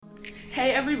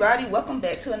Hey everybody, welcome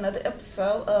back to another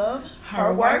episode of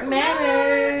Her Work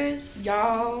Matters.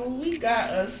 Y'all, we got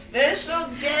a special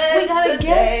guest We got a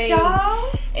today. guest, y'all.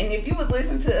 And if you would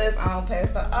listen to us on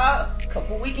Pastor Ox a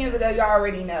couple weekends ago, you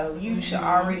already know. You should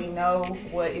already know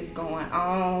what is going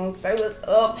on. Say what's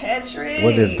up, Patrick.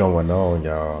 What is going on,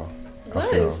 y'all? How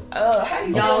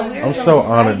you Y'all, doing? we're I'm so so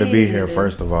honored to be excited. here.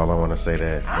 First of all, I want to say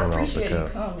that. I off the appreciate you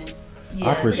cup. coming.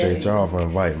 I appreciate y'all for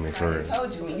inviting me. I For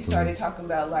told you when you started talking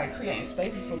about like creating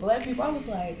spaces for Black people, I was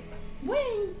like, we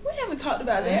haven't talked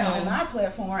about that on our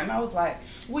platform, and I was like,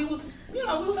 we was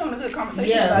having a good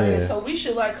conversation about it, so we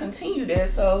should like continue that.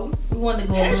 So We want to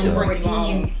go a That should little bring more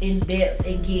you on. in depth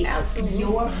and get Absolutely.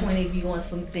 your point of view on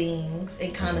some things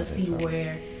and kind of see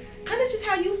where, kind of just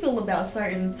how you feel about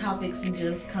certain topics and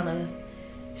just kind of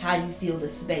how you feel the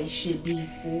space should be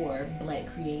for Black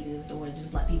creatives or just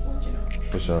Black people in general.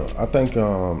 For sure. I think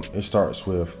it starts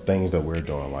with things that we're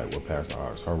doing, like with Pastor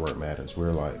Ox, Her Work Matters. We're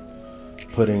like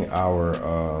putting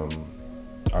our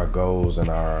goals and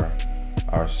our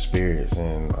spirits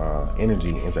and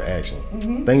energy into action.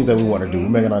 Things that we want to do. We're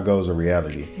making our goals a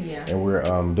reality. Yeah. And we're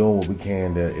doing what we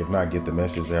can to, if not get the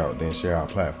message out, then share our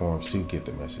platforms to get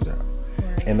the message out.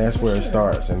 And that's where it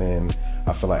starts. And then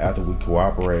I feel like after we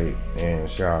cooperate and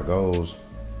share our goals,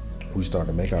 we start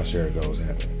to make our shared goals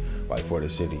happen, like for the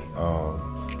city.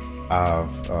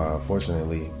 I've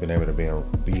fortunately been able to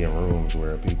be in rooms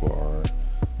where people are,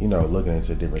 looking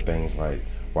into different things, like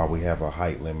why we have a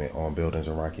height limit on buildings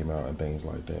in Rocky Mountain, things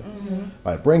like that.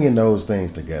 Like bringing those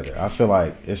things together. I feel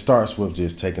like it starts with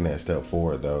just taking that step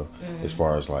forward, though, as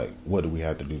far as like what do we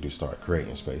have to do to start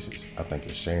creating spaces. I think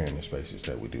it's sharing the spaces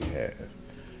that we do have,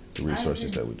 the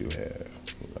resources that we do have.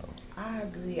 I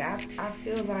agree. I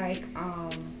feel like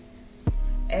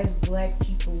as Black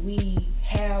people, we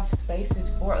have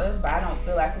spaces for us, but I don't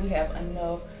feel like we have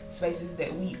enough spaces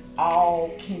that we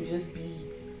all can just be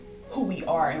who we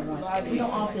are in one space. We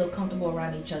don't all feel comfortable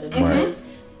around each other because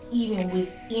even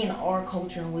within our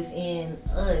culture and within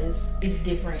us, it's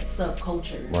different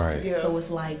subcultures. Right. Yeah. So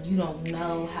it's like you don't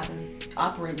know how to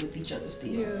operate with each other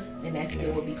still. Yeah. And that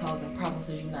still will be causing problems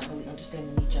because you're not really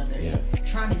understanding each other Yeah. and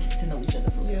trying to get to know each other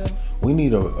for real. We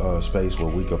need a space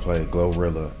where we could play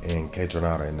Glorilla and K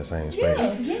Tornado in the same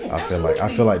space. Yeah, I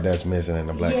feel like that's missing in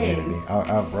the Black Yes. community.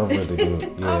 I really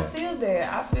do. I Yeah. feel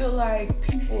that. I feel like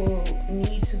people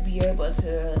need to be able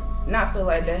to not feel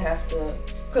like they have to,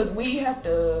 because we have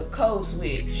to code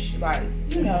switch, like,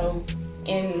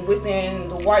 and within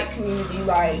the white community,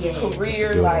 like Yes.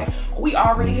 career, Good like we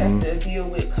already Mm-hmm. have to deal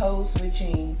with code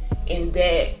switching in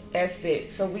that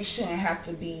aspect. So we shouldn't have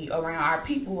to be around our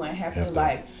people and have to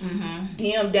like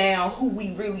dim down who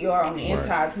we really are on the Right.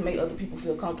 inside to make other people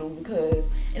feel comfortable, because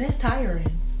And it's tiring.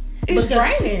 it's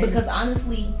draining. Because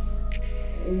honestly,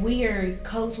 we're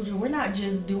code switching. We're not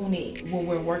just doing it when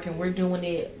we're working. We're doing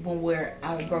it when we're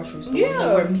out at grocery stores, Yeah.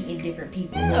 when we're meeting different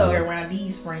people, Yeah. when we're around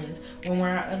these friends, when we're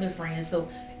around other friends. So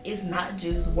it's not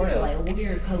just work. Yeah. Like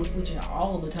we're code switching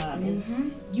all the time,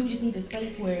 and you just need a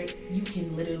space where you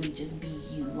can literally just be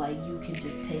you. Like you can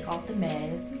just take off the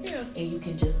mask, Yeah. and you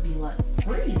can just be like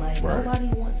free. Like Right. nobody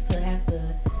wants to have to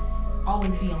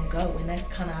always be on go, and that's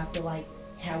kind of I feel like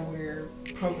how we're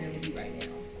programmed to be right now.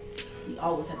 We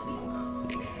always have to be on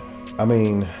go. I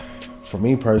mean, for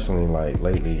me personally, like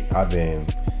lately, I've been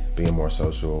being more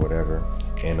social or whatever,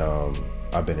 and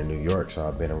I've been in New York, so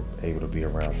I've been able to be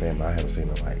around family. I haven't seen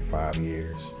them in like 5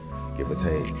 years, give or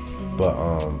take. But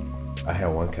I had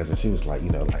one cousin. She was like,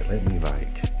 let me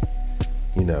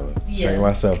train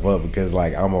myself up because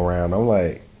like I'm around. I'm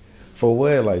like, for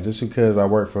what? Like just because I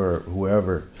work for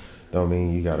whoever, don't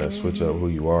mean you gotta switch up who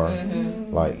you are.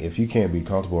 Like if you can't be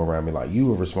comfortable around me, like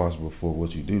you are responsible for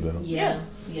what you do though. Yeah.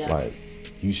 Like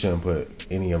you shouldn't put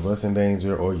any of us in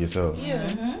danger or yourself.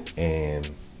 And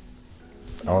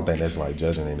I don't think that's like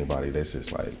judging anybody. That's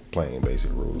just like plain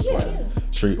basic rules, like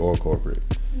street or corporate.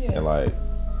 And like,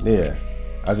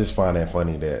 I just find that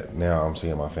funny that now I'm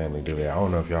seeing my family do that. I don't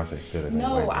know if y'all feel the same way.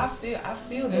 No, I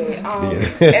feel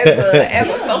that. As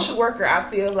a social worker, I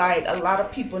feel like a lot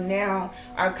of people now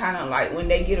are kind of like, when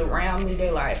they get around me,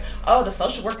 they're like, "Oh, the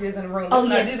social worker is in the room. Let's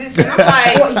not do this." And I'm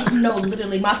like, well, no,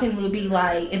 literally, my family would be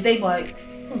like, if they like,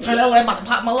 turn over, I'm about to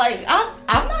pop my leg.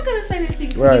 I'm not gonna say anything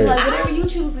to you. Like whatever you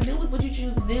choose to do is what you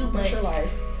choose to do. But your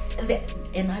life.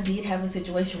 And I did have a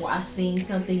situation where I seen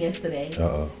something yesterday.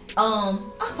 I'll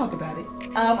talk about it.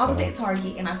 I was at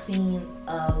Target and I seen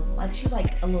like she was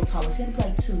like a little taller. She had to be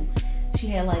like 2. She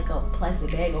had like a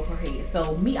plastic bag over her head.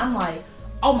 So me, I'm like,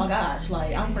 oh my gosh,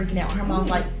 like I'm freaking out. Her mom's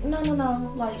like, no.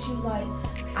 Like she was like,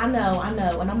 I know.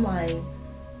 And I'm like,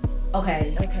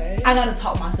 Okay. I gotta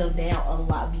talk myself down a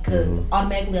lot because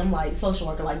automatically I'm like social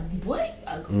worker. Like what?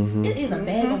 It is a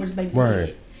bag over this baby's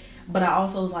head. But I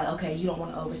also was like, okay, you don't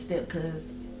want to overstep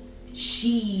because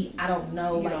I don't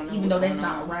know. Like even though that's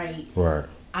not right.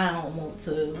 I don't want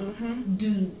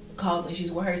to cause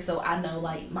issues with her. So I know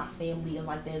like my family is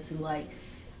like that too. Like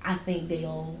I think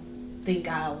they'll think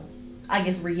I'll, I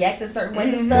guess, react a certain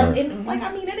way to stuff. And like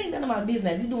I mean, that ain't none of my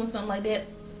business. If you're doing something like that,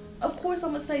 of course I'm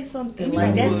gonna say something.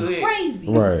 Like that's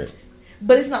crazy. Right.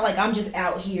 But it's not like I'm just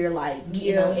out here like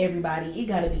getting on everybody. It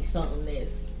gotta be something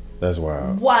that's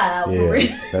wild. Wild for real.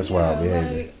 That's wild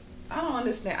behavior. Like, I don't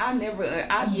understand. I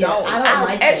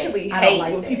don't actually hate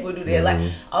when people do that.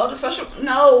 Like, the social.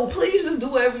 No, please just do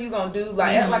whatever you're gonna do.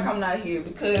 Like, act like I'm not here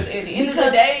because at the end of the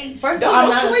day, first of all, I'm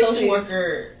not a social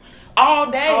worker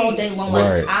all day long.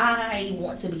 Like, I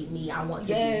want to be me. I want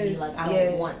to be me. Like, I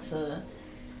don't want to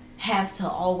have to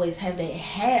always have that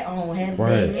hat on, have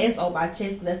that S on my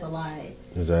chest. That's a lie.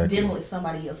 Exactly. Dealing with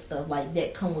somebody else stuff like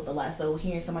that come with a lot. So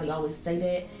hearing somebody always say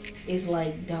that, it's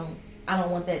like I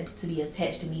don't want that to be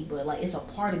attached to me, but like it's a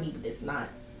part of me, but it's not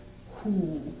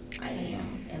who I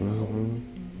am as a whole.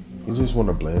 You just want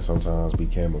to blend sometimes, be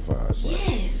camouflaged. Like,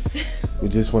 yes. We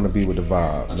just want to be with the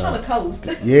vibe. I'm trying to coast.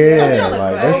 Yeah,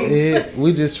 like that's it.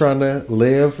 We just trying to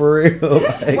live for real.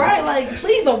 Like, right, like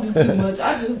please don't do too much.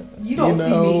 You don't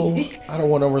see me. I don't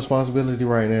want no responsibility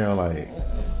right now. Like,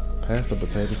 pass the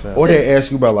potato salad. Or they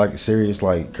ask you about like serious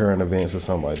like current events or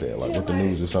something like that, like with the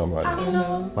news or something like that. I don't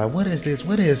know. Like, what is this?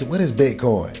 What is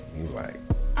Bitcoin? You like,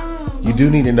 you do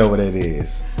need to know what it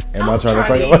is. Am I trying to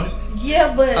talk about?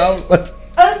 Yeah, but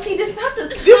Auntie, this not the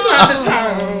time. This not the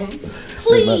time.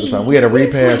 Please. Not the time. We had a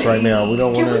repass right now. We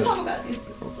don't want to. Can we talk about this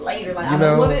later? Like, I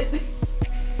don't want it.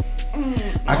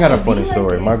 I got a funny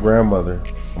story. My grandmother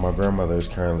is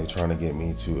currently trying to get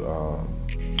me to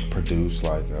produce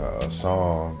like a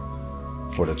song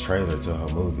for the trailer to her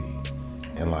movie.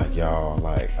 And like y'all,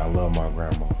 like I love my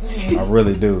grandma. I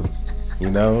really do. You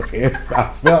know, if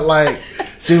I felt like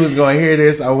she was gonna hear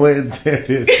this, I wouldn't tell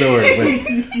this story.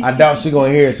 But I doubt she's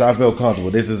gonna hear it, so I feel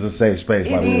comfortable. This is a safe space,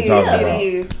 like we were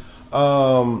talking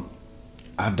about.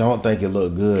 I don't think it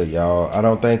looked good, y'all. I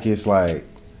don't think it's like.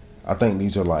 I think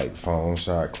these are like phone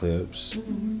shot clips.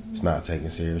 It's not taken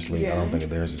seriously. I don't think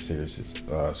there's a serious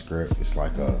script. It's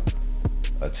like a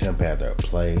temp at a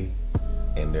play,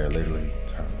 and they're literally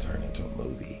turned into a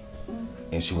movie.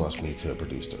 And she wants me to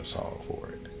produce the song for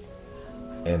it.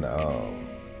 And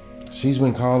she's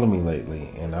been calling me lately,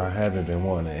 and I haven't been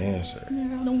wanting to answer.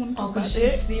 Man, I don't want to talk about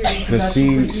she's serious. Because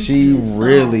she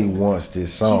really wants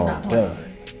this song done.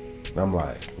 And I'm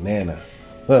like, Nana,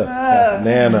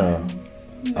 Nana.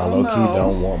 I low key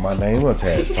don't want my name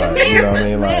attached to it. You know what I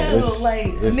mean? Like,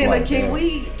 it's Nana, like can that.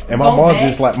 we? And my mom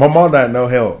just like, my mom not no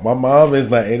help. My mom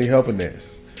is not any help in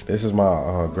this. This is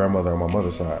my grandmother on my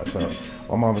mother's side. So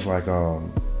my mom is like,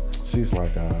 she's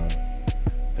like,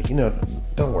 you know,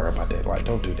 don't worry about that. Like,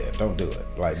 don't do that. Don't do it.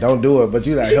 Like, don't do it. But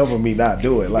you're not helping me not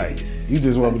do it. Like, you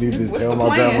just want me to just tell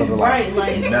my grandmother, like,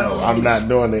 no, I'm not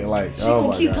doing it. Like, oh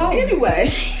my God.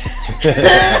 Anyway.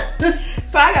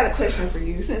 So I got a question for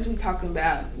you. Since we talking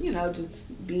about, you know,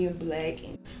 just being black,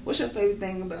 and what's your favorite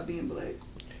thing about being black?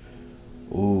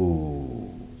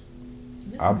 Ooh,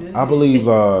 I believe.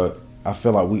 I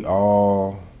feel like we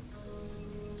all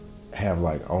have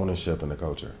like ownership in the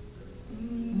culture.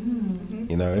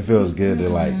 You know, it feels good to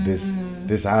like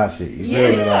this our shit. You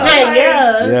feel me? Like,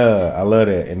 yeah, I love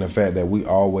that, and the fact that we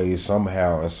always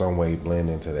somehow in some way blend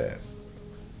into that.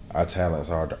 Our talents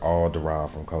are all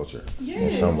derived from culture in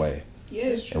some way.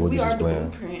 Yes, and we can just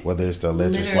blend. Whether it's the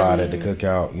electric slide at the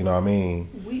cookout, you know what I mean?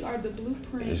 We are the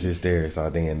blueprint. It's just there. It's our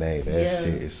DNA. That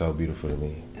shit is so beautiful to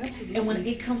me. Absolutely. And when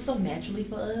it comes so naturally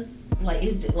for us, like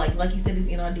it's just, like you said, it's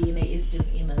in our DNA. It's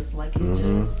just in us. Like it's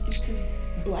just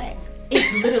black.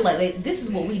 It's literally like this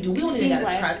is what we do. We don't even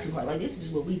gotta try too hard. Like this is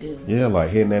just what we do. Yeah, like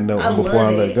hitting that note before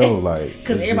I let go. Like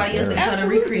because everybody else that's trying to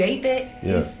recreate that,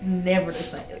 it's never the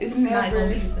same. It's not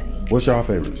gonna be the same. What's y'all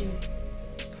favorites?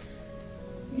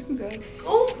 You can go.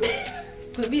 Ooh.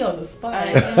 Put me on the spot.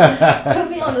 Put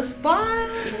me on the spot.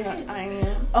 Yeah, I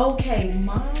am. Okay,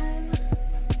 mine.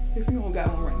 If you don't got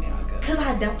one right now, I go. Cause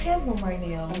I don't have one right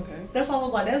now. Okay. That's why I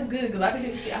was like, that's good. Cause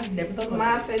I've never thought about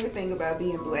My favorite thing about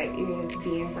being black is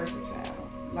being versatile.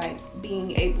 Like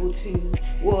being able to,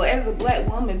 well, as a black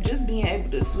woman, just being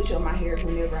able to switch up my hair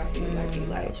whenever I feel like it.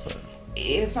 Like,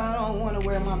 if I don't want to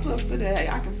wear my puff today,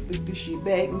 I can slick this shit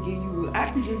back and I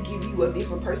can just give you a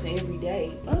different person every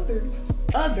day. Others,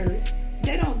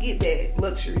 they don't get that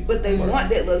luxury, but they want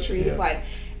that luxury. It's like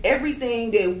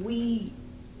everything that we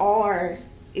are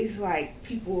is like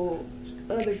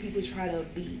other people try to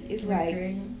be. It's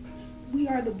like we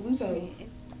are the blue zone.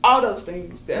 All those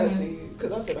things that I said,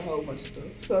 because I said a whole bunch of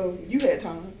stuff. So you had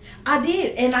time. I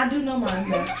did, and I do know mine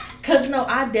now. Because, no,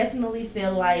 I definitely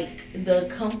feel like the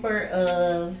comfort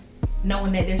of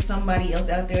knowing that there's somebody else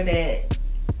out there that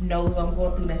knows what I'm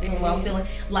going through, that's what I'm feeling.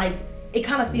 Like, it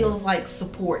kind of feels like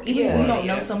support. Even if you don't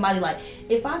know somebody, like,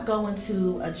 if I go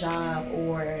into a job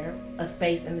or a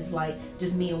space and it's like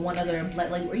just me and one other black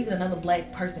lady or even another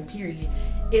black person, period,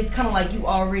 it's kind of like you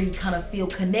already kind of feel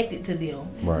connected to them.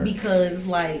 Right. Because it's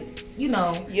like, you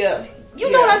know. Yeah. You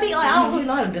know what I mean? Like, I don't really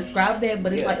know how to describe that,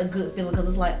 but it's like a good feeling because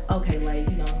it's like, okay, like,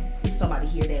 you know, it's somebody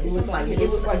here that looks like me.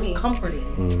 It's comforting.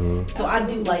 Mm-hmm. So I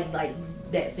do like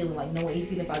that feeling, like knowing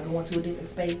even if I go into a different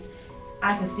space,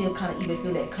 I can still kind of even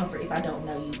feel that comfort if I don't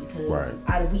know you because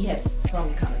we have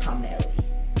some kind of commonality.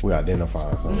 We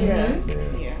identify something. Yeah.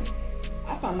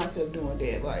 I find myself doing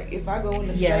that. Like, if I go in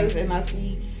the space and I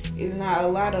see it's not a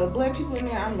lot of black people in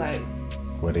there, I'm like,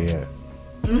 where they at?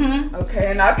 Okay,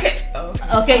 and I can't.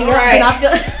 Okay, right.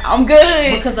 I'm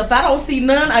good. Because if I don't see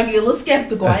none, I get a little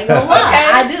skeptical. I ain't gonna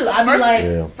lie. I do. I be like,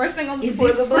 first thing on the is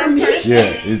this for me?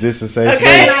 Yeah, is this a safe space?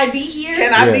 Can I be here?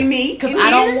 Can I be me? Because I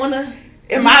don't want to.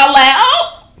 Am I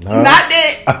allowed? Not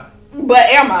that. But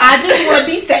am I? I just want to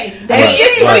be safe.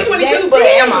 It's 2022, but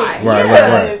am I?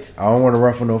 Right. I don't want to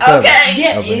ruffle no feathers. Okay.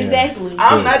 Yeah, exactly.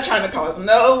 I'm not trying to cause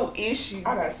no issue.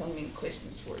 I got so many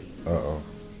questions for you.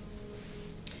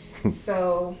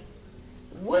 So,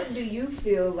 what do you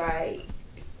feel like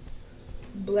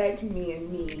black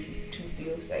men need to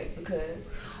feel safe?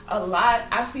 Because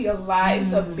I see a lot,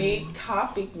 it's a big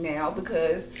topic now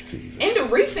because in the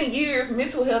recent years,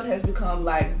 mental health has become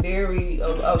like very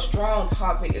a strong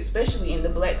topic, especially in the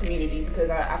black community, because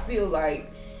I feel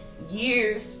like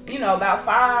years, about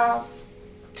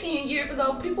 5-10 years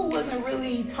ago, people wasn't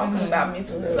really talking about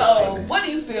mental health. So, what do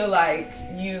you feel like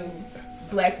you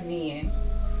black men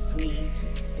need to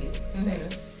feel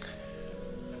safe?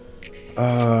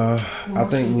 I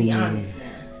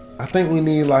think we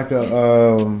need like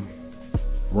a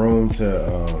room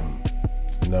to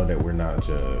know that we're not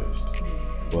judged,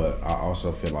 but I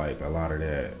also feel like a lot of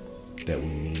that we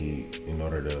need in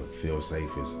order to feel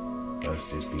safe is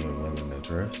us just being willing to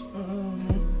trust.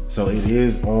 So it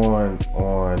is on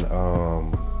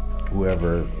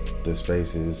whoever the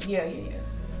space is.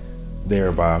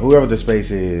 Thereby, whoever the space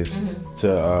is,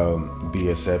 to be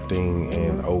accepting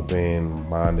and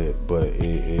open-minded, but it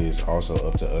is also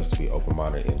up to us to be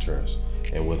open-minded and trust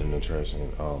and willing to trust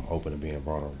and open to being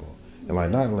vulnerable and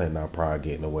like not letting our pride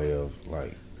get in the way of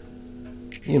like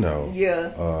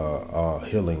a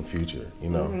healing future.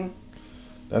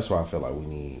 That's why I feel like we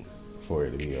need for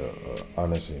it to be a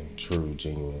honest and true,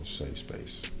 genuine, safe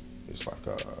space. It's like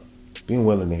being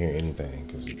willing to hear anything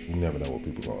because you never know what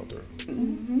people are going through.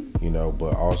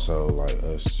 But also like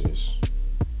us just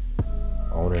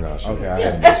owning our shit.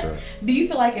 Do you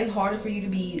feel like it's harder for you to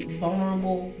be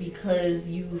vulnerable because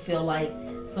you feel like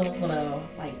someone's gonna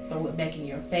like throw it back in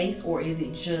your face, or is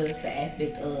it just the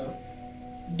aspect of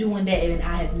doing that and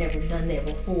I have never done that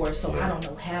before, so I don't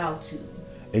know how to?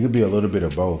 It could be a little bit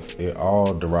of both. It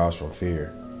all derives from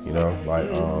fear,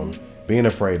 being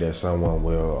afraid that someone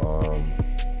will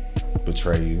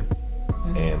betray you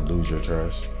and lose your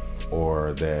trust,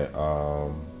 or that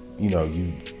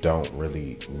you don't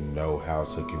really know how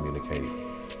to communicate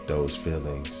those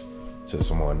feelings to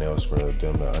someone else for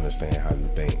them to understand how you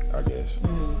think, I guess.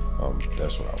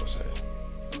 That's what I would say.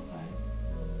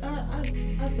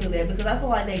 Okay. I feel that because I feel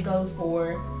like that goes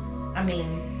for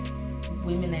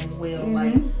women as well.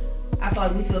 Like I feel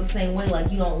like we feel the same way.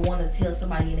 Like you don't want to tell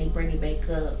somebody and they bring it back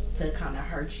up to kind of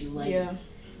hurt you. Like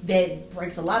that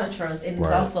breaks a lot of trust, and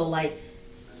it's also like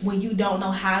when you don't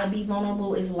know how to be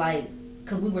vulnerable, it's like,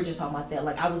 because we were just talking about that.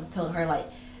 Like I was telling her, like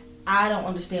I don't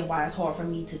understand why it's hard for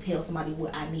me to tell somebody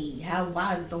what I need.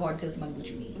 Why is it so hard to tell somebody what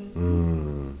you need?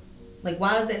 Like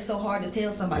why is that so hard to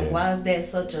tell somebody? Why is that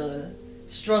such a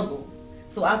struggle?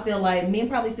 So I feel like men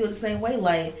probably feel the same way.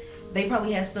 Like they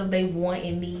probably have stuff they want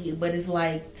and need, but it's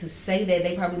like to say that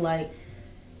they probably like,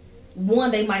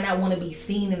 one, they might not want to be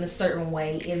seen in a certain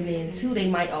way, and then two, they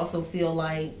might also feel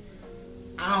like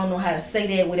I don't know how to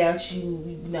say that without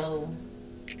you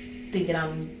thinking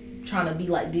I'm trying to be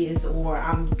like this or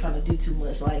I'm trying to do too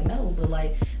much. Like no, but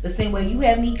like the same way you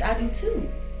have needs, I do too.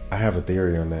 I have a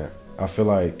theory on that. I feel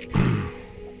like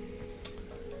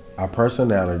our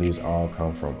personalities all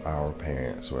come from our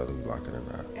parents, whether we like it or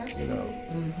not.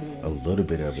 A little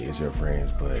bit of it is your friends,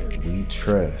 but we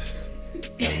trust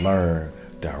and learn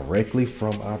directly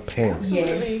from our parents.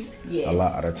 Yes. A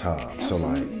lot of the time. Absolutely. So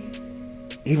like,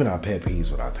 even our pet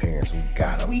peeves with our parents, we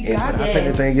got them. I think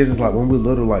the thing is, it's like when we're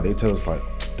little, like they tell us like,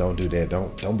 don't do that.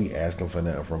 Don't be asking for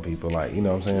nothing from people. Like, you know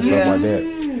what I'm saying? Stuff like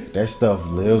that. That stuff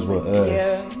lives with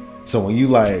us. Yeah. So when you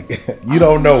like, you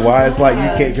don't know why it's like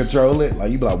you can't control it.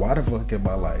 Like, you be like, why the fuck am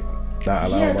I like not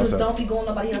allowing myself? Don't be going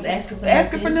nobody else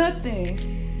asking for nothing.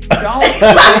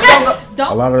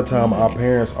 A lot of the time, our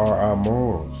parents are our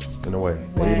morals in a way.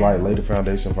 Wow. They like lay the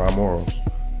foundation for our morals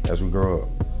as we grow up.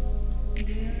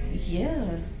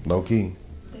 Yeah. Low key.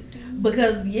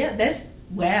 Because that's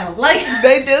wow. Like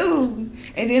they do,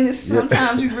 and then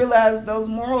sometimes you realize those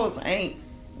morals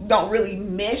don't really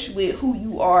mesh with who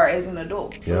you are as an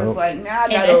adult. So it's like now I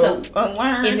gotta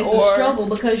unlearn. And it's a struggle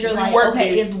because you're like,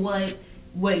 okay, is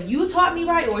what you taught me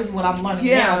right, or is what I'm learning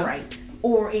now right?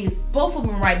 Or is both of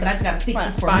them right, but I just gotta fix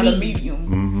this for find me. A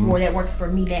medium for that works for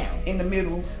me now. In the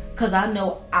middle. Cause I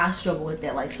know I struggle with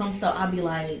that. Like some stuff I'll be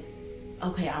like,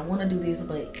 okay, I want to do this,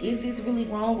 but is this really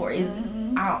wrong, or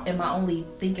am I only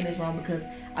thinking it's wrong because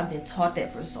I've been taught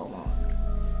that for so long?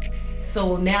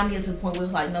 So now I'm getting to the point where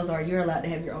it's like, no, Zara, you're allowed to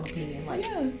have your own opinion. Like,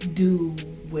 do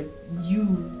what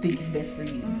you think is best for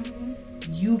you.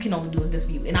 You can only do what's best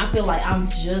for you. And I feel like I'm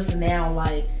just now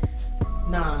like,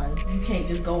 nah, you can't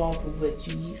just go off of what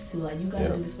you used to. Like, you gotta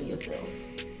do this for yourself.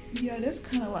 Yeah, that's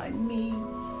kind of like me.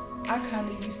 I kind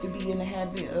of used to be in the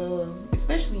habit of,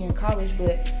 especially in college,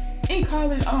 but in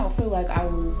college, I don't feel like I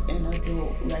was an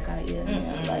adult like I am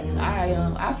now. Like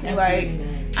I feel like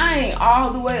I ain't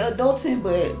all the way adulting,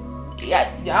 but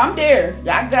I'm there.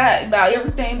 I got about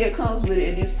everything that comes with it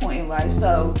at this point in life.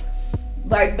 So,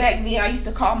 like back then, I used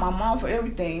to call my mom for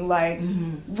everything. Like,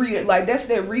 like that's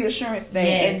that reassurance thing.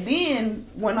 Yes. And then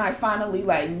when I finally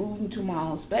like moved into my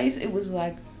own space, it was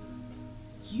like,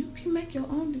 you can make your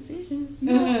own decisions.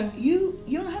 You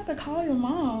don't have to call your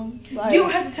mom. Like, you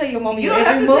don't have to tell your mom. You don't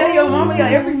have to tell your mama your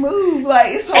every move.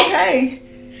 Like, it's okay.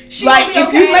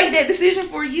 If you make that decision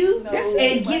for you, that's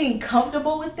it. And getting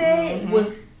comfortable with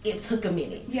that it took a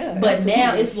minute. Yeah, but absolutely.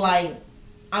 Now it's like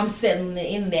I'm settling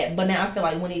in that. But now I feel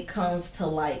like when it comes to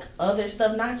like other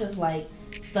stuff, not just like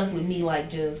stuff with me, like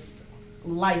just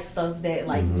life stuff that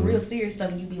like real serious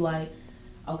stuff, and you be like,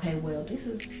 okay, well, this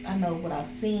is, I know what I've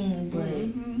seen, but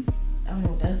I don't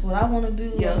know if that's what I want to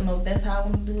do. I don't know if that's how I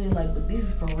want to do it. Like, but this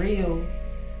is for real.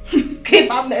 If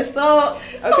I messed up,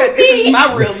 this is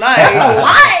my real life. That's a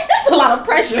lot. That's a lot of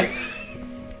pressure.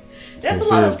 That's a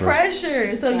lot of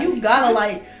pressure. So you gotta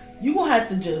like, you gonna have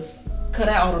to just cut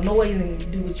out all the noise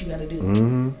and do what you gotta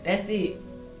do. That's it.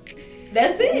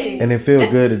 That's it. And it feels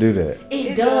good to do that.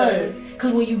 It does.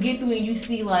 Cause when you get through and you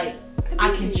see like,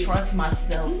 I can trust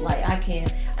myself. Like I can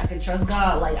trust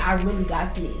God. Like I really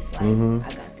got this. Like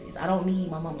I got this. I don't need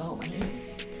my mom to hold my hand.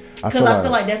 Because I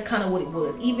feel like that's kind of what it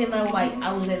was. Even though like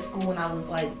I was at school and I was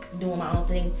like doing my own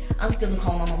thing, I'm still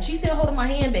calling my mom. She's still holding my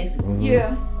hand basically.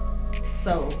 Yeah.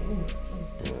 So.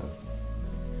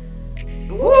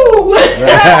 Woo.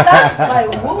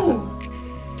 Like woo.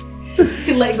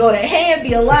 You let go of that hand,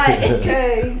 be a lot.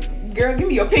 Okay. Girl, give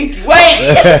me your pinky.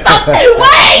 Wait. Stop.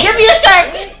 Wait. Give me a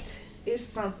shirt. It's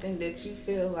something that you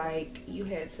feel like you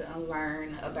had to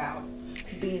unlearn about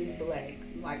being black.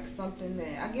 Like something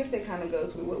that, I guess that kind of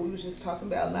goes with what we was just talking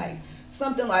about. Like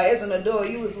something like as an adult,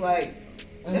 you was like,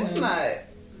 that's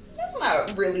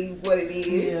not really what it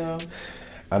is. Yeah.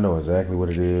 I know exactly what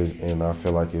it is, and I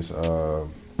feel like it's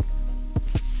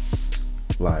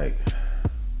like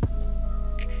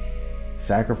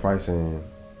sacrificing.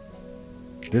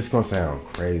 This is gonna sound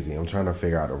crazy. I'm trying to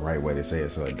figure out the right way to say it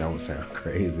so it don't sound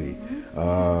crazy.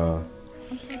 I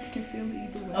can feel me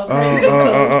either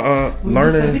way.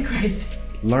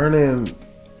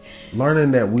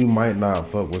 Learning that we might not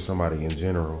fuck with somebody in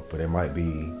general, but it might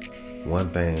be one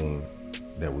thing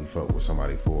that we fuck with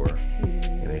somebody for,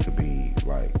 and it could be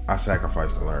like I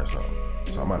sacrificed to learn something.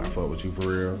 So I might not fuck with you for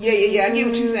real. Yeah. I get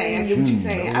what you're saying.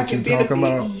 I can talking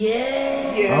about.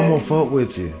 Yeah. I'm gonna fuck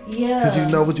with you. Yeah. Because you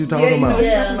know what you're talking about.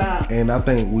 Yeah. And I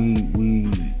think we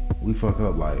fuck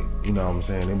up, like, you know what I'm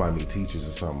saying? They might be teachers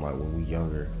or something like when we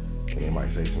younger, and they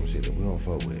might say some shit that we don't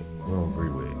fuck with, we don't agree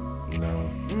with, you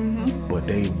know? But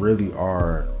they really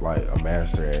are like a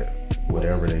master at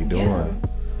whatever they doing. Yeah.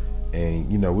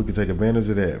 And, you know, we could take advantage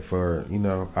of that for, you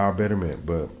know, our betterment,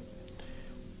 but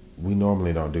we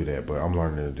normally don't do that. But I'm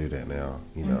learning to do that now,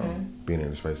 you know, being in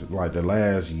the space. Like the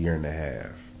last year and a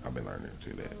half, I've been learning to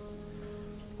do that.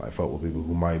 Like fuck with people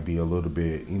who might be a little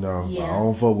bit, you know, I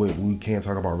don't fuck with, we can't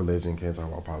talk about religion, can't talk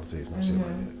about politics, no shit like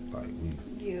that. Like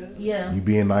you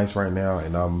being nice right now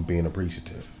and I'm being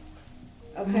appreciative.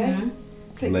 Okay.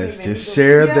 Let's just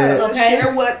share that. Okay.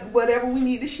 Share whatever we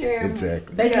need to share.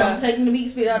 Exactly. Basically, I'm taking the meat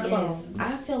spit out the bone.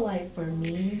 I feel like for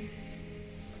me,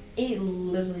 it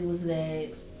literally was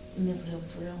that mental health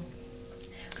is real.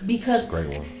 Because it's a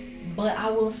great one. But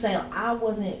I will say, I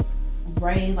wasn't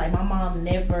raised, like, my mom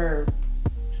never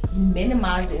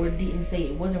minimized it or didn't say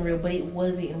it wasn't real, but it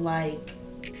wasn't like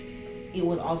it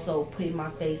was also put in my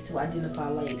face to identify,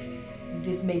 like,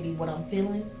 this may be what I'm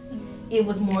feeling. It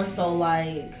was more so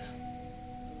like,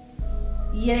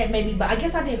 yeah, maybe, but I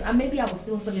guess I didn't. Maybe I was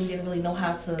feeling something and didn't really know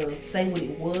how to say what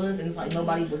it was, and it's like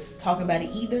nobody was talking about it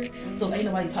either. So if ain't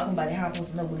nobody talking about it, how am I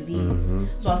supposed to know what it is?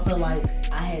 So I feel like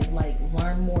I had like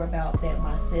learned more about that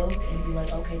myself and be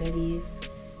like, okay, that is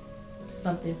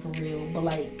something for real. But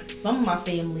like some of my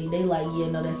family, they like, yeah,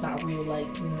 no, that's not real. Like,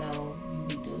 no, you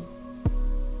need to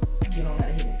get on out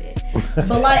of here with that.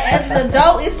 But like as an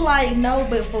adult, it's like, no,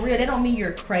 but for real, that don't mean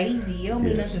you're crazy. It don't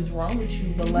mean nothing's wrong with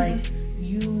you. But like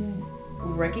you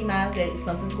recognize that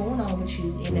something's going on with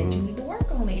you and that you need to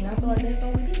work on it, and I feel like that's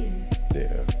all it is.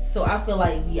 Yeah. So I feel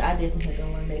like, yeah, I definitely had to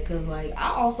learn that, because like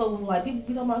I also was like, people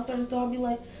be talking about certain stuff, I'll be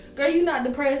like, girl, you not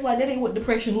depressed, like that ain't what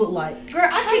depression look like. Girl,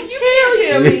 I can't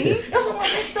tell you. That's what I'm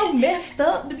like, that's so messed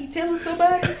up to be telling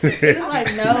somebody. It's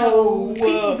like, no,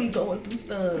 people be going through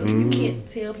stuff. You can't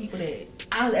tell people that.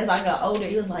 As I got older,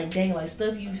 it was like, dang, like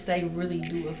stuff you say really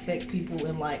do affect people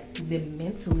and like them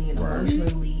mentally and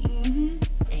emotionally.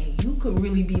 And you could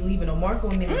really be leaving a mark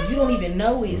on them and you don't even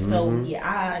know it. So yeah,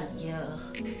 I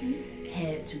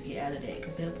had to get out of that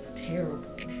because that was terrible.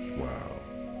 Wow.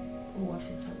 Oh, I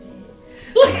feel so bad.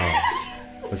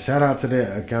 Wow. But shout out to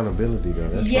that accountability though.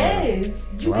 That's yes,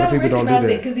 fine. you gotta recognize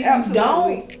that, because if you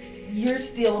don't, you're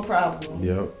still a problem.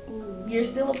 Yep. You're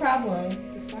still a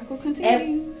problem. The cycle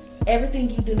continues. Everything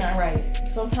you do not right.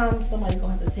 Sometimes somebody's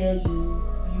gonna have to tell you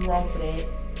you wrong for that.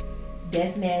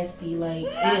 That's nasty. Like,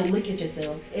 it'll look at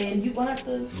yourself, and you gonna have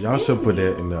to. Y'all should put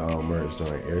that in the merch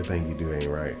joint. Everything you do ain't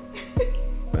right.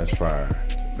 That's fire.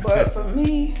 But for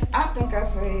me, I think I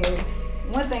said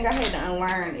one thing I had to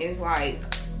unlearn is like,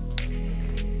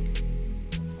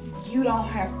 you don't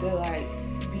have to like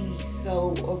be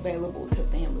so available to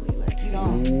family. Like you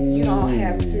don't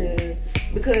have to,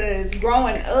 because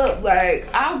growing up, like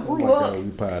I grew up,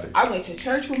 I went to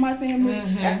church with my family.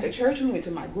 After church, we went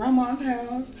to my grandma's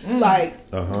house. Like,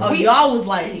 y'all was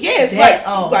like, yes, that,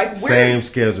 like same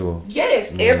schedule.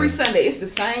 Yes, every Sunday it's the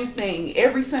same thing.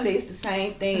 Every Sunday it's the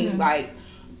same thing. Like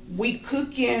we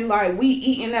cooking, like we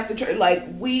eating after church, like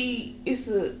and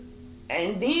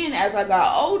then as I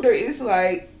got older, it's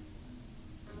like,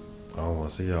 I don't want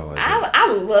to see y'all like that.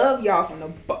 I love y'all from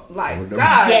the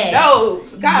God yes.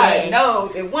 knows, yes.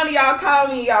 knows. If one of y'all call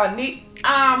me, y'all need,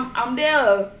 I'm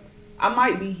there. I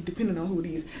might be, depending on who it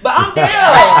is, but I'm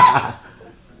there.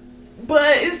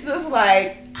 But it's just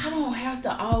like, I don't have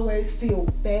to always feel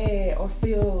bad or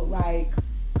feel like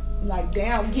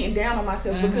getting down on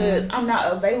myself because I'm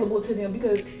not available to them,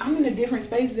 because I'm in a different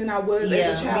space than I was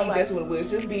as a child. That's what it was.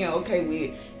 Just being okay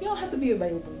with, you don't have to be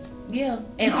available. Yeah,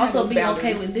 and also being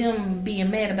okay with them being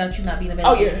mad about you not being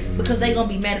available. Oh yeah, because they gonna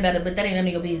be mad about it, but that ain't none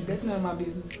of your business. That's none of my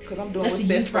business, because I'm doing that's what's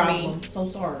best for me. So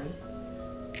sorry.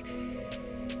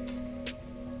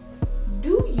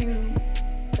 Do you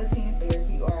attend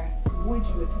therapy, or would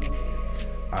you attend therapy?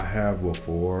 I have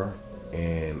before,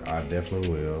 and I definitely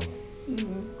will.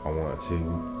 I want to,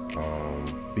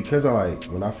 because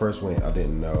when I first went, I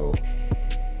didn't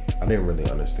really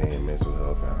understand mental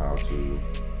health and how to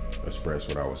express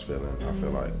what I was feeling. I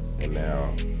feel like, and now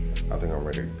I think I'm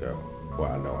ready to go.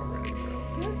 Well, I know I'm ready to go.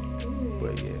 That's good.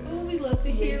 But yeah. Oh, we love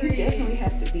to hear you it. definitely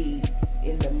have to be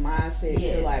in the mindset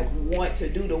to like want to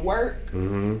do the work,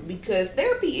 because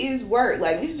therapy is work.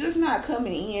 Like, it's just not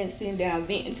coming in, sitting down,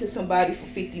 venting to somebody for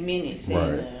 50 minutes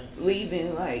and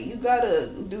leaving. Like, you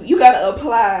gotta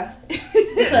apply.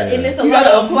 It's a lot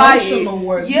of emotional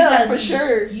work. Yeah, for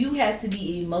sure. You have to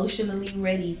be emotionally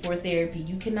ready for therapy.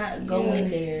 You cannot go in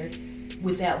there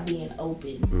without being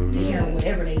open to hearing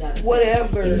whatever they gotta say.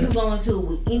 Whatever. If you go into it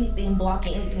with anything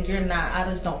blocking anything, you're not. I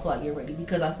just don't feel like you're ready,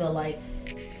 because I feel like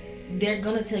they're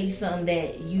gonna tell you something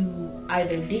that you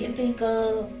either didn't think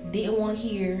of, didn't want to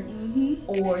hear,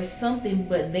 or something,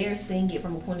 but they're saying it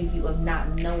from a point of view of not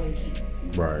knowing you.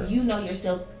 Right. You know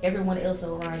yourself. Everyone else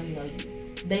around you know you.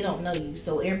 They don't know you,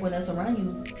 so everyone else around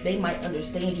you, they might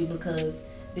understand you because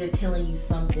they're telling you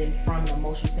something from an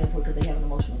emotional standpoint, because they have an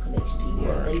emotional connection to you.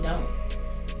 Right. They don't.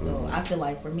 So I feel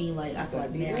like, for me, like, I feel like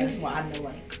now that's why I know,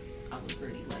 like, I was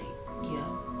ready. Like, yeah,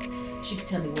 she could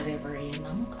tell me whatever, and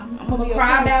I'm gonna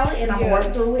cry about it, and I'm gonna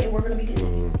work through it, and we're gonna be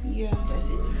good. Yeah, that's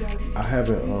it. I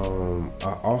haven't.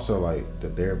 I also, like, the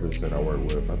therapist that I work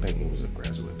with, I think he was a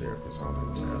graduate therapist. I don't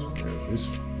think he was a graduate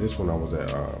therapist. This one I was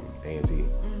at A&T,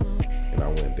 and I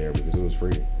went there because it was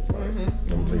free. It was like,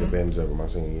 I'm gonna take advantage of it my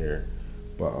senior year.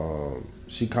 But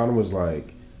she kind of was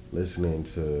like listening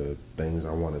to things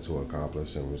I wanted to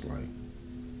accomplish, and was like,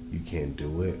 you can't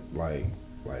do it. Like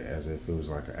as if it was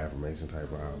like an affirmation type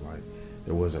vibe. Like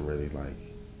there wasn't really like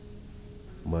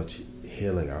much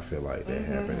healing. I feel like that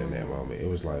happened in that moment. It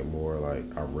was like more like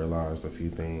I realized a few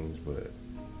things, but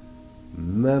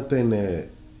nothing that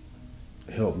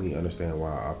helped me understand why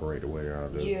I operate the way I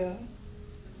do. Yeah,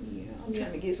 I'm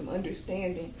trying to get some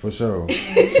understanding. For sure.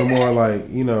 Some more like,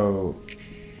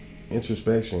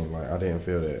 introspection. Like I didn't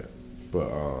feel that,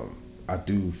 but I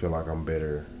do feel like I'm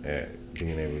better at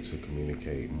being able to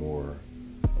communicate more,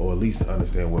 or at least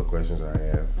understand what questions I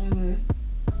have, and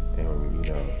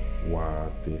why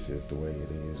this is the way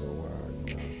it is, or why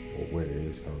or where it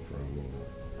is coming from.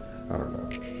 Or, I don't know.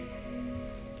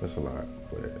 That's a lot,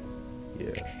 but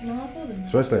yeah. No, I feel it.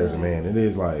 Especially as a man, it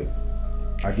is like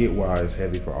I get why it's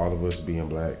heavy for all of us being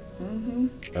black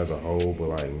as a whole, but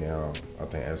like now, I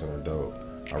think as an adult,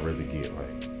 I really get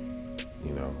like,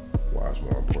 why it's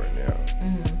more important now.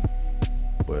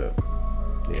 But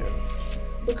yeah,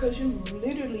 because you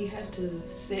literally have to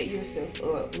set yourself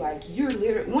up. Like you're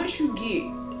literally, once you get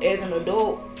as an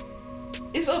adult,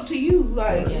 it's up to you.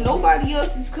 Like nobody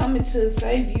else is coming to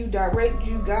save you, direct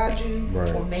you, guide you.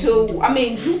 Right.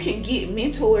 You can get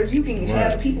mentors. You can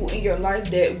have people in your life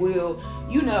that will,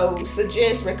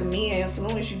 suggest, recommend,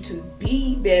 influence you to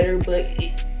be better. But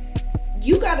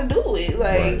you got to do it.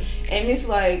 Like, and it's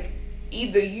like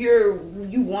either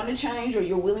you want to change, or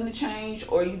you're willing to change,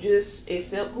 or you just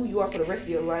accept who you are for the rest of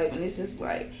your life. And it's just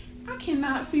like, I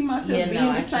cannot see myself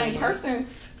being the same person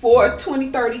for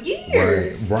 20, 30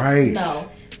 years. Right. No.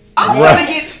 I'm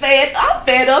fed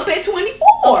up at 24.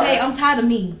 Okay, I'm tired of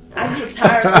me. I get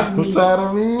tired of me. I'm tired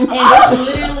of me. And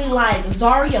it's literally like,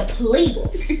 Zaria,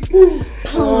 please.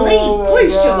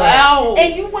 Please chill out.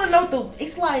 And you want to know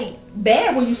it's like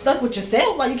bad when you stuck with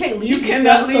yourself. Like you can't leave yourself.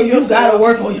 Cannot leave yourself. You gotta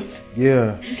work on yourself.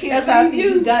 Yeah. That's how I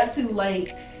feel. You got to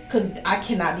because I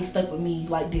cannot be stuck with me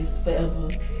like this forever.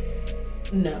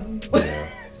 No. Yeah.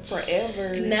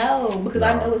 Forever. No, because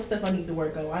I know it's stuff I need to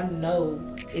work on. I know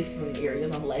it's some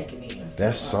areas I'm lacking in.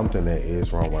 That's something that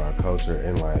is wrong with our culture,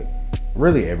 and like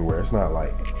really everywhere. It's not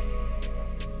like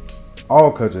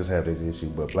all cultures have this issue,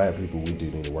 but black people, we do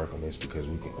need to work on this because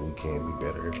we can be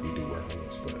better if we do work on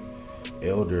this. But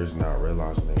elders not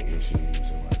realizing their issues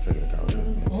and like taking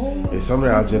accountability. It's something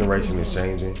that our generation is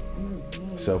changing.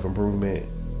 Self-improvement,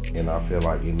 and I feel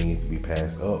like it needs to be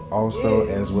passed up also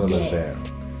as well as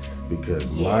down.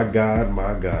 Because my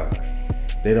God,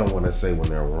 they don't want to say when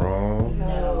they're wrong.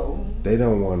 No. They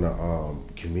don't want to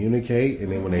communicate, and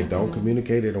then when they don't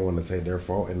communicate, they don't want to say their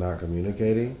fault and not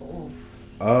communicating.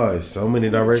 It's so many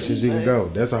directions you can go.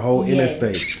 That's a whole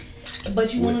interstate.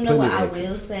 But you want to know what I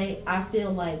will say? I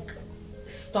feel like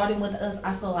starting with us,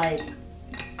 I feel like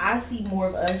I see more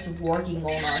of us working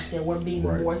on ourselves. We're being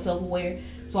more self-aware.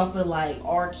 So I feel like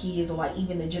our kids, or like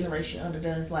even the generation under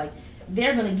us, like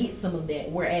they're gonna get some of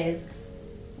that. Whereas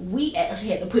we actually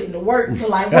had to put in the work to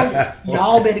like,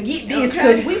 y'all better get this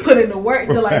because we put in the work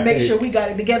to like make sure we got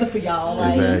it together for y'all.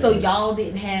 Like so y'all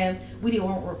we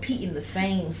weren't repeating the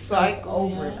same stuff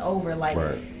over and over. Like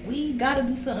we gotta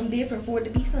do something different for it to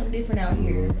be something different out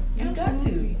here. You got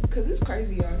to, because it's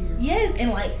crazy out here. Yes,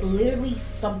 and like literally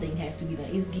something has to be done.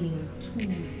 It's getting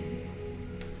too.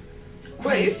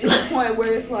 But it's to the point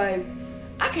where it's like,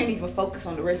 I can't even focus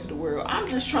on the rest of the world. I'm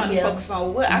just trying to focus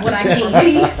on what I can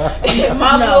be in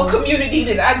my little community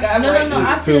that I got. No.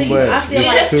 I feel you. I feel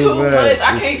like it's too much.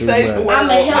 I can't say the word.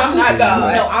 I'm not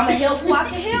God. No, I'm gonna help who I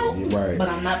can help. Right. But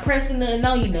I'm not pressing nothing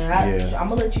on you now. I'm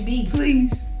gonna let you be.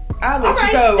 Please. I'll let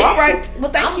you go. All right.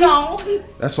 Well, thank you. Gone.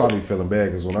 That's why I be feeling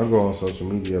bad, because when I go on social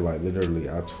media, like literally,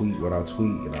 I tweet what I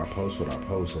tweet and I post what I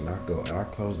post, and I go and I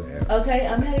close the app. Okay,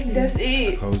 I'm mad at you. That's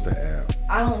it. I close the app.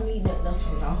 I don't need nothing else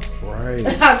from y'all. Right.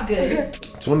 I'm good.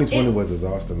 2020 was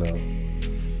exhausting though.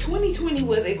 2020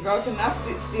 was exhausting. I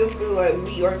still feel like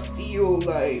we are still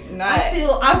like not. I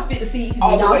feel. See,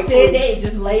 when y'all said that, it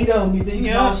just laid on me the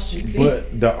exhaustion.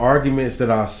 But the arguments that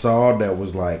I saw that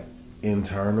was like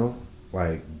internal,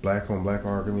 like black on black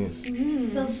arguments,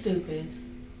 so stupid.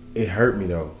 It hurt me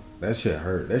though. That shit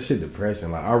hurt. That shit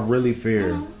depressing. Like I really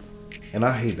fear, and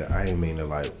I hate that. I ain't mean to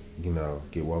like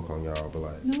get woke on y'all, but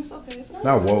like no, it's okay. It's okay.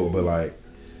 Not woke, but like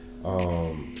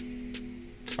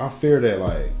I fear that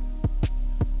like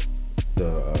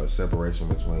the separation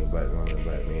between black women and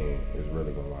black men is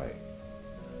really gonna like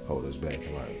hold us back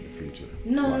in like the future.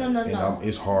 No.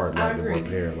 It's hard like to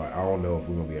repair. Like I don't know if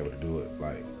we're gonna be able to do it.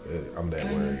 Like I'm that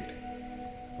worried.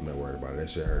 I'm not worried about it. That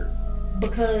shit hurt.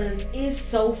 Because it's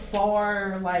so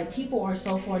far, like people are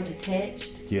so far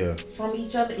detached from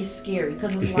each other. It's scary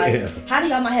because it's like, how do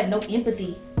y'all not have no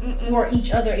empathy for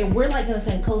each other? And we're like in the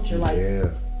same culture. Like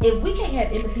if we can't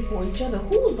have empathy for each other,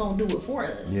 who's gonna do it for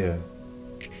us? Yeah.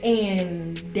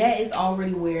 And that is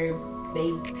already where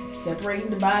they separate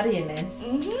and divide, and that's.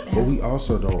 But we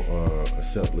also don't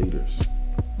accept leaders.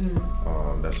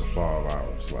 That's a flaw of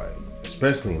ours. Like,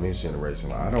 especially in this generation.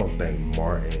 Like, I don't think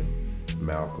Martin,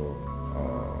 Malcolm,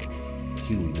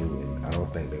 Huey Newton, I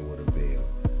don't think they would have been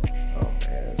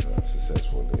as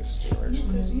successful in this generation.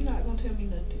 Because you're not gonna tell me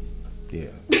nothing.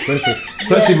 Yeah,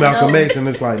 especially Malcolm X, and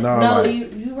it's like, no,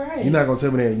 like, you're right. You're not gonna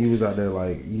tell me that you was out there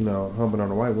like, you know, humping on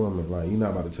a white woman. Like, you're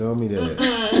not about to tell me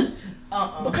that.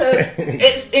 Because in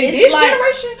this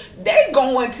generation, they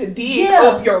going to dig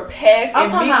up your past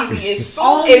immediately as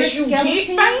soon as you get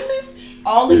famous.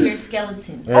 All of your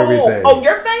skeletons. Everything. Oh,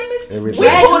 you're famous? Everything. We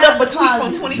pulled up a tweet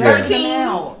from 2013.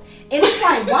 And it's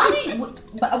like, why do you,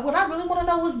 but what I really want to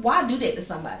know is why do that to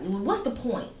somebody? What's the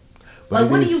point? But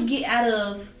like, what do you get out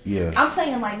of? Yeah. I'm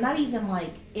saying, like, not even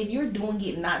like if you're doing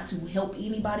it not to help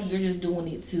anybody, you're just doing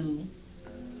it to.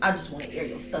 I just want to air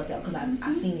your stuff out because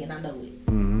I seen it and I know it.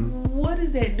 What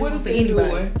is that doing for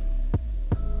anybody?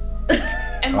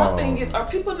 And my thing is, are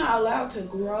people not allowed to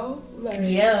grow? Like,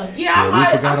 yeah, we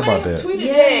forgot about that. Tweeted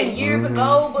that years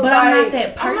ago, but like, I'm not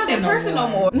that person. I'm not that person no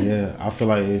more. Yeah, I feel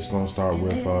like it's gonna start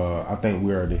with. I think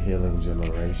we are the healing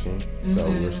generation, so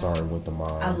we're starting with the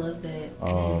mind. I love that.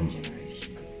 Healing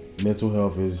generation. Mental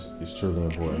health is truly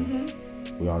important.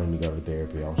 We all need to go to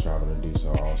therapy. I'm striving to do so.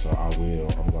 Also,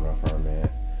 I'm gonna affirm that.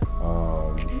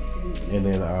 And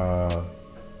then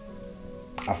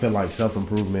I feel like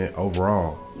self-improvement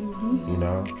overall, you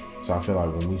know? So I feel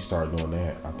like when we start doing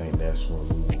that, I think that's when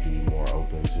we will be more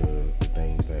open to the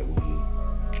things that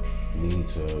we need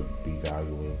to be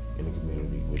valuing in the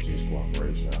community, which is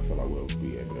cooperation. I feel like we'll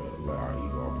be able to let our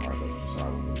ego and pride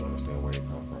decide when we understand where they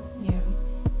come from. Yeah.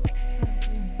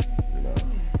 You know?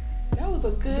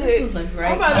 This was a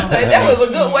great. I'm about to say that was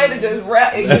a good way to just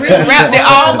wrap it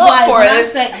all up for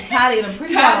us. Tied it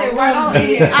pretty right on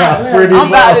in. I'm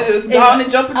about to just go on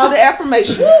and jump into the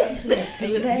affirmation.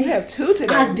 You have two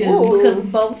today. I do because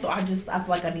both. I feel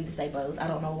like I need to say both. I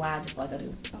don't know why. I just feel like I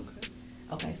do.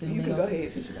 Okay, so you can go ahead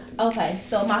since you got to. Okay,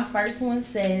 so my first one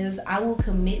says, I will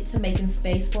commit to making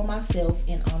space for myself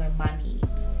and honor my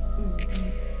needs.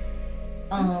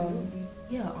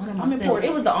 Yeah, honor myself. Important.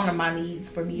 It was the honor my needs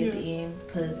for me at the end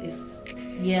because it's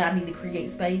I need to create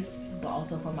space, but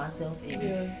also for myself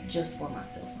and just for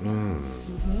myself.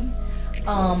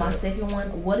 My second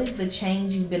one, what if the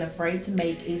change you've been afraid to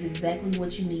make is exactly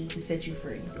what you need to set you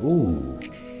free? Ooh.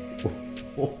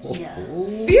 Yeah.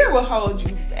 Fear will hold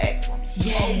you back from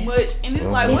so much, and it's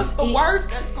like, what's the worst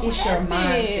that's gonna happen? It's your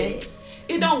mindset.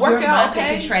 It don't work out. Your mindset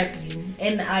can trap you,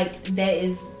 and like that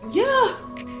is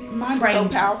Mind is so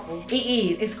powerful. It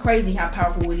is. It's crazy how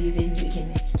powerful it is, and you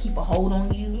can keep a hold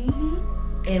on you.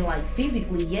 And like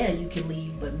physically, you can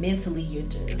leave, but mentally, you're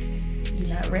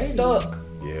not ready. Stuck.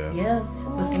 Yeah.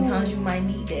 But sometimes you might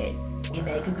need that, and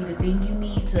that could be the thing you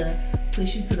need to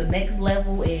push you to the next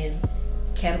level and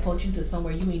catapult you to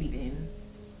somewhere you ain't even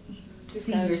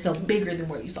see yourself bigger than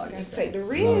where you saw yourself. Take the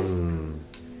risk.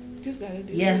 Just gotta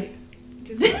do it.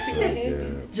 Just see what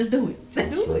happens. Just do it.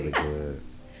 That's really good.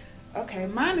 Okay,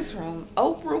 mine is from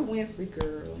Oprah Winfrey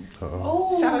Girl.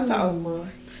 Oh, shout out to Oprah.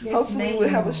 Yes, hopefully we'll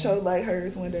have a show like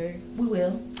hers one day. We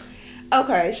will.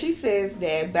 Okay, she says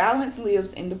that balance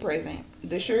lives in the present.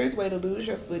 The surest way to lose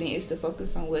your footing is to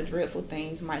focus on what dreadful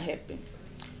things might happen.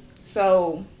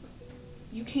 So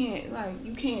you can't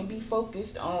be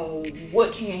focused on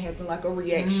what can happen, like a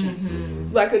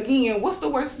reaction. Like, again, what's the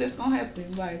worst that's gonna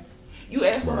happen? Like, you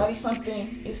ask somebody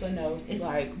something, it's a no. It's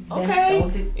like, okay,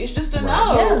 it's just a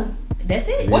no. Yeah, that's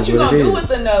it. What you gonna do with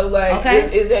the no? Like,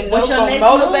 is that no gonna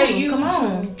motivate you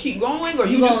to keep going, or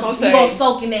you just gonna say you gonna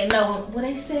soak in that no? Well,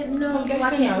 they said no, so I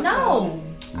can't. No,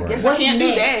 I guess I can't do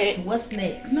that. What's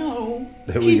next? No,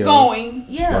 keep going.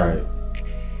 Yeah. Right.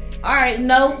 All right,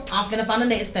 no, I'm finna find the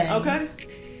next thing. Okay.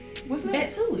 What's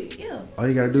next? Back to it. Yeah. All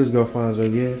you gotta do is go find your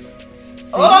yes.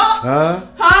 Huh?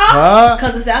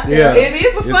 Because it's out there. Yeah. It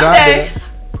is a Sunday.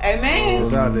 Amen.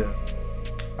 It's out there.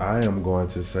 I am going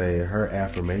to say her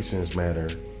affirmations matter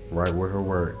right where her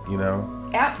work, you know?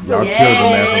 Absolutely. Y'all killed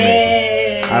them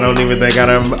affirmations. I don't even think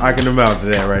I can amount to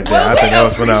that right there. I think that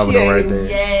was phenomenal right there.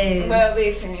 Yes. Well,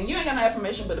 listen, you ain't got no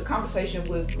affirmation, but the conversation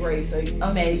was great. So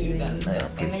amazing. You done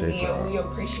enough. And again, we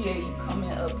appreciate you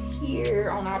coming up here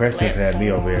on our Questions platform. had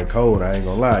me over here cold. I ain't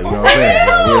gonna lie. You know what I'm saying?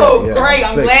 Oh, great.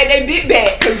 I'm glad they bit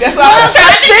back because that's all I was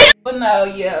trying to say. But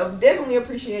no, definitely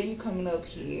appreciate you coming up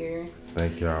here.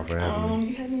 Thank y'all for having me.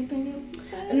 You have anything else to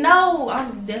say? No,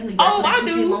 I'm definitely I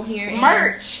do. on here.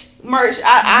 Merch. merch.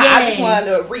 I just wanted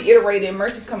to reiterate that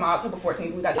merch is coming out October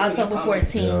 14th. We got the October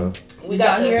 14th. Yeah. We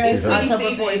got here it's October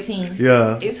season. 14th.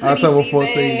 Yeah, it's October season.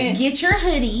 14th. Get your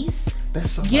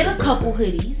hoodies. Get a couple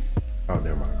hoodies. Oh,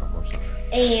 never mind. I'm sorry.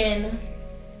 And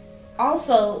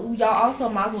also, y'all also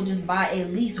might as well just buy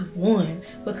at least one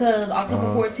because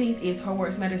October 14th is Her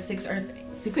Works Matter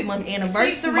 6-month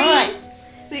anniversary.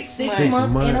 6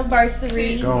 month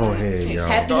anniversary. Go ahead, y'all.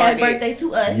 Happy birthday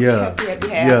to us. Yeah.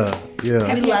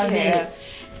 We love it.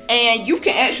 And you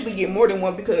can actually get more than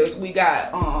one because we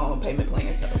got payment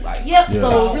plans. So like,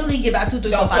 so really get about 2,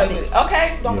 3, 4, 5, 6.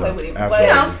 Okay, don't play with it.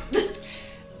 Absolutely. But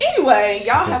anyway,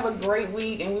 y'all have a great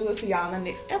week, and we will see y'all in the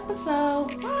next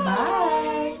episode.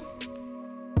 Bye.